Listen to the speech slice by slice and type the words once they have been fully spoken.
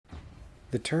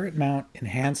The turret mount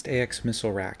Enhanced AX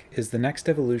Missile Rack is the next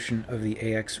evolution of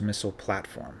the AX missile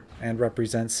platform, and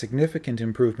represents significant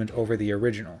improvement over the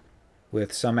original,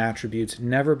 with some attributes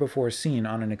never before seen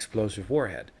on an explosive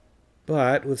warhead,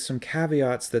 but with some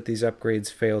caveats that these upgrades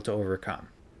fail to overcome.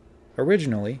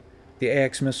 Originally, the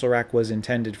AX Missile Rack was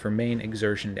intended for main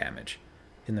exertion damage.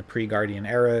 In the pre-Guardian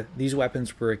era, these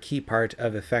weapons were a key part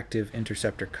of effective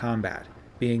interceptor combat,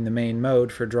 being the main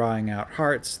mode for drawing out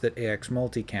hearts that AX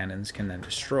multi-cannons can then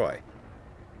destroy.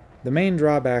 The main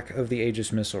drawback of the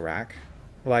Aegis Missile Rack,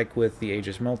 like with the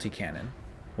Aegis multi-cannon,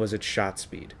 was its shot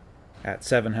speed. At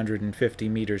 750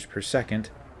 meters per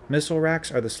second, missile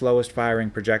racks are the slowest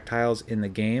firing projectiles in the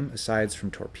game aside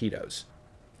from torpedoes.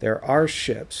 There are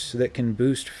ships that can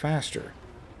boost faster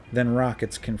than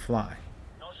rockets can fly.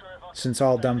 Since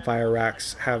all dumbfire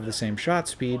racks have the same shot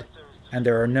speed, and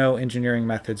there are no engineering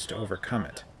methods to overcome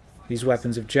it, these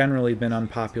weapons have generally been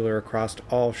unpopular across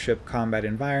all ship combat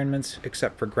environments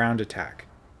except for ground attack,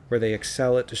 where they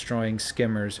excel at destroying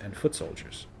skimmers and foot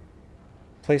soldiers.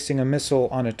 Placing a missile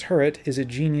on a turret is a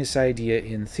genius idea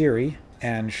in theory,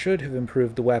 and should have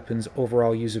improved the weapon's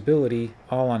overall usability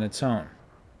all on its own.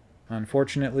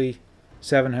 Unfortunately,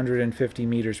 750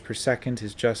 meters per second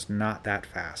is just not that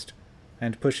fast,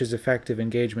 and pushes effective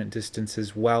engagement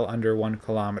distances well under 1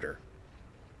 kilometer,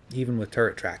 even with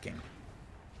turret tracking.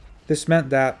 This meant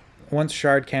that, once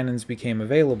shard cannons became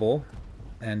available,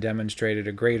 and demonstrated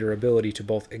a greater ability to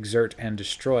both exert and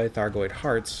destroy Thargoid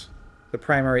hearts, the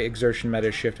primary exertion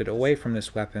meta shifted away from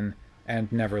this weapon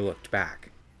and never looked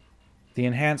back. The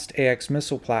Enhanced AX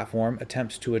Missile platform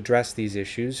attempts to address these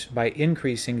issues by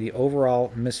increasing the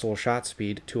overall missile shot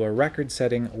speed to a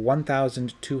record-setting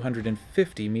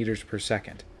 1,250 meters per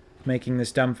second, making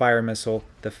this dumbfire missile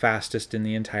the fastest in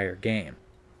the entire game.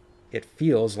 It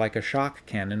feels like a shock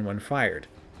cannon when fired,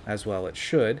 as well it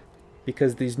should,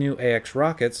 because these new AX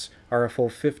rockets are a full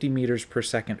 50 meters per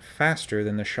second faster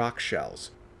than the shock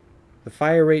shells. The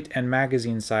fire rate and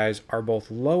magazine size are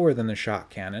both lower than the shock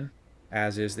cannon,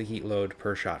 as is the heat load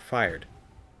per shot fired,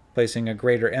 placing a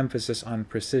greater emphasis on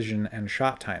precision and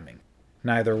shot timing,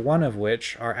 neither one of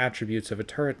which are attributes of a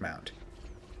turret mount.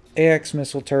 AX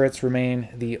missile turrets remain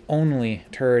the only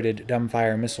turreted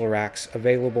dumbfire missile racks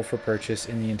available for purchase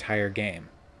in the entire game.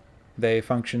 They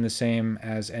function the same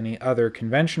as any other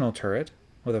conventional turret,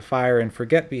 with a fire and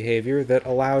forget behavior that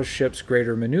allows ships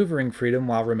greater maneuvering freedom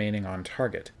while remaining on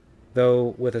target,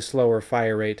 though with a slower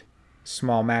fire rate,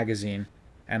 small magazine,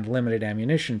 and limited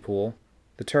ammunition pool,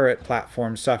 the turret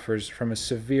platform suffers from a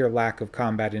severe lack of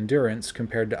combat endurance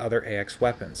compared to other AX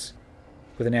weapons,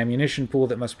 with an ammunition pool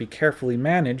that must be carefully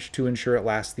managed to ensure it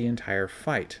lasts the entire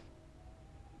fight.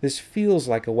 This feels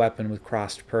like a weapon with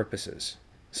crossed purposes,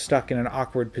 stuck in an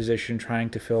awkward position trying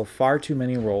to fill far too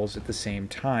many roles at the same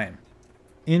time.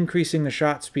 Increasing the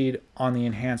shot speed on the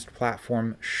enhanced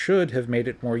platform should have made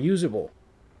it more usable,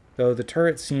 though the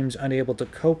turret seems unable to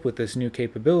cope with this new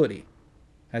capability,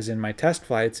 as in my test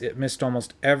flights it missed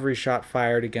almost every shot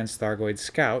fired against Thargoid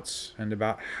scouts, and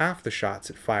about half the shots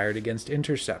it fired against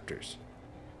interceptors.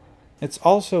 It's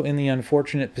also in the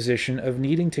unfortunate position of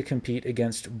needing to compete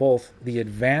against both the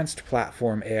advanced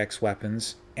platform AX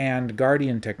weapons and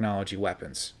Guardian technology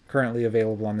weapons, currently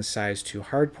available on the size 2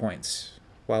 hardpoints.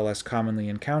 While less commonly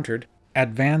encountered,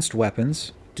 advanced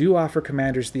weapons do offer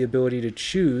commanders the ability to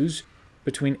choose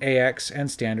between AX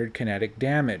and standard kinetic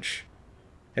damage.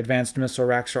 Advanced missile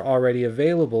racks are already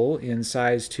available in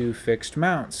size 2 fixed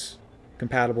mounts,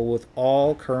 compatible with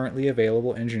all currently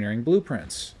available engineering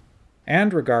blueprints,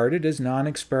 and regarded as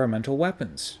non-experimental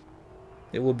weapons.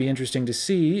 It will be interesting to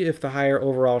see if the higher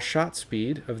overall shot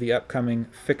speed of the upcoming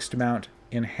fixed mount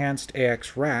Enhanced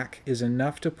AX rack is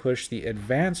enough to push the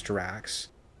advanced racks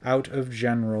out of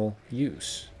general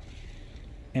use.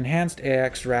 Enhanced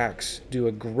AX racks do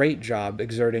a great job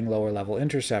exerting lower-level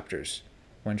interceptors.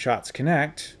 When shots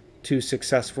connect, 2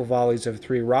 successful volleys of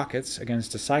 3 rockets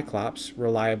against a Cyclops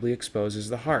reliably exposes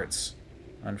the hearts.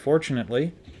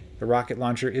 Unfortunately, the rocket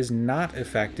launcher is not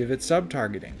effective at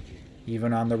sub-targeting.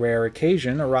 Even on the rare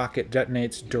occasion a rocket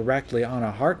detonates directly on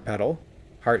a heart pedal,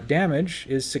 heart damage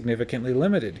is significantly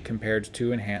limited compared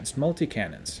to enhanced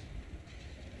multi-cannons.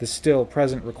 The still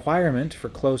present requirement for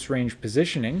close-range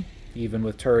positioning, even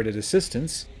with turreted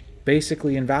assistance,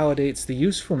 basically invalidates the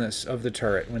usefulness of the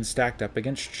turret when stacked up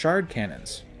against shard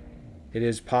cannons. It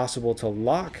is possible to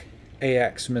lock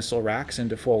AX missile racks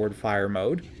into forward fire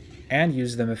mode and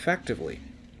use them effectively,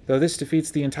 though this defeats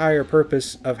the entire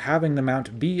purpose of having the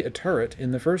mount be a turret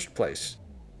in the first place.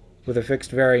 With a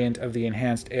fixed variant of the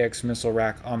Enhanced AX missile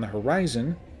rack on the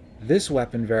horizon, this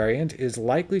weapon variant is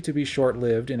likely to be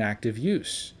short-lived in active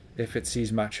use, if it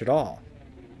sees much at all.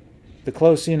 The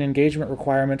close-in engagement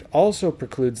requirement also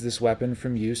precludes this weapon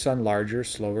from use on larger,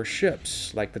 slower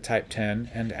ships, like the Type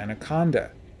 10 and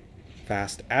Anaconda.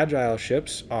 Fast, agile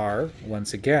ships are,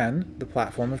 once again, the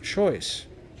platform of choice.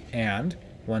 And,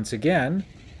 once again,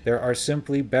 there are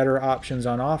simply better options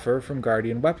on offer from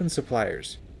Guardian weapon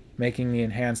suppliers, making the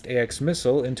enhanced AX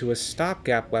missile into a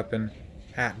stopgap weapon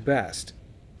at best,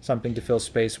 something to fill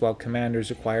space while commanders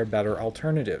acquire better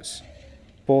alternatives.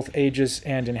 Both Aegis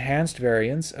and enhanced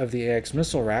variants of the AX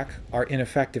missile rack are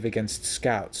ineffective against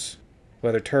scouts,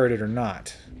 whether turreted or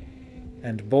not,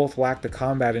 and both lack the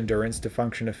combat endurance to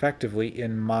function effectively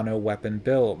in mono-weapon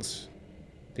builds.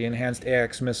 The enhanced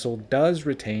AX missile does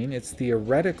retain its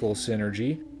theoretical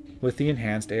synergy with the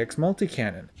enhanced AX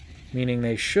multi-cannon, meaning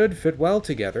they should fit well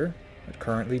together, but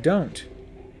currently don't.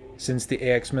 Since the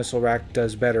AX missile rack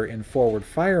does better in forward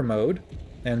fire mode,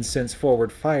 and since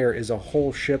forward fire is a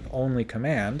whole ship only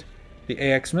command, the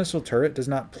AX missile turret does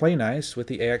not play nice with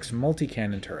the AX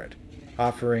multi-cannon turret,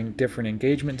 offering different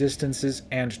engagement distances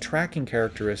and tracking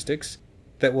characteristics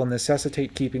that will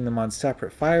necessitate keeping them on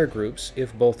separate fire groups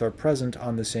if both are present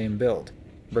on the same build,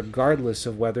 regardless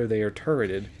of whether they are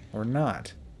turreted or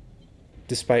not.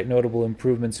 Despite notable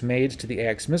improvements made to the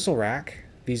AX missile rack,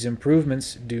 these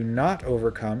improvements do not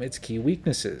overcome its key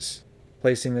weaknesses.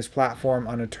 Placing this platform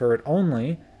on a turret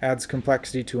only adds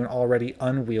complexity to an already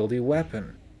unwieldy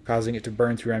weapon, causing it to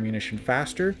burn through ammunition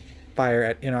faster, fire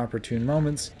at inopportune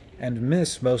moments, and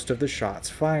miss most of the shots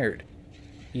fired,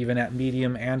 even at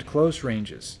medium and close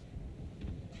ranges.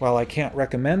 While I can't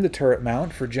recommend the turret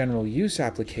mount for general use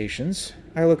applications,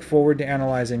 I look forward to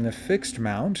analyzing the fixed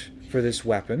mount for this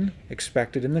weapon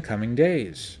expected in the coming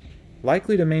days.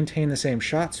 Likely to maintain the same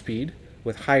shot speed,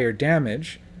 with higher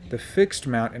damage, the fixed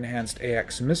mount enhanced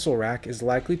AX missile rack is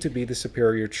likely to be the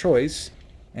superior choice,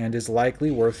 and is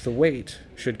likely worth the wait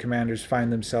should commanders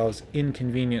find themselves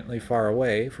inconveniently far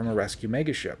away from a rescue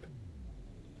megaship.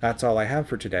 That's all I have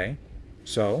for today,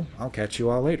 so I'll catch you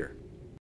all later.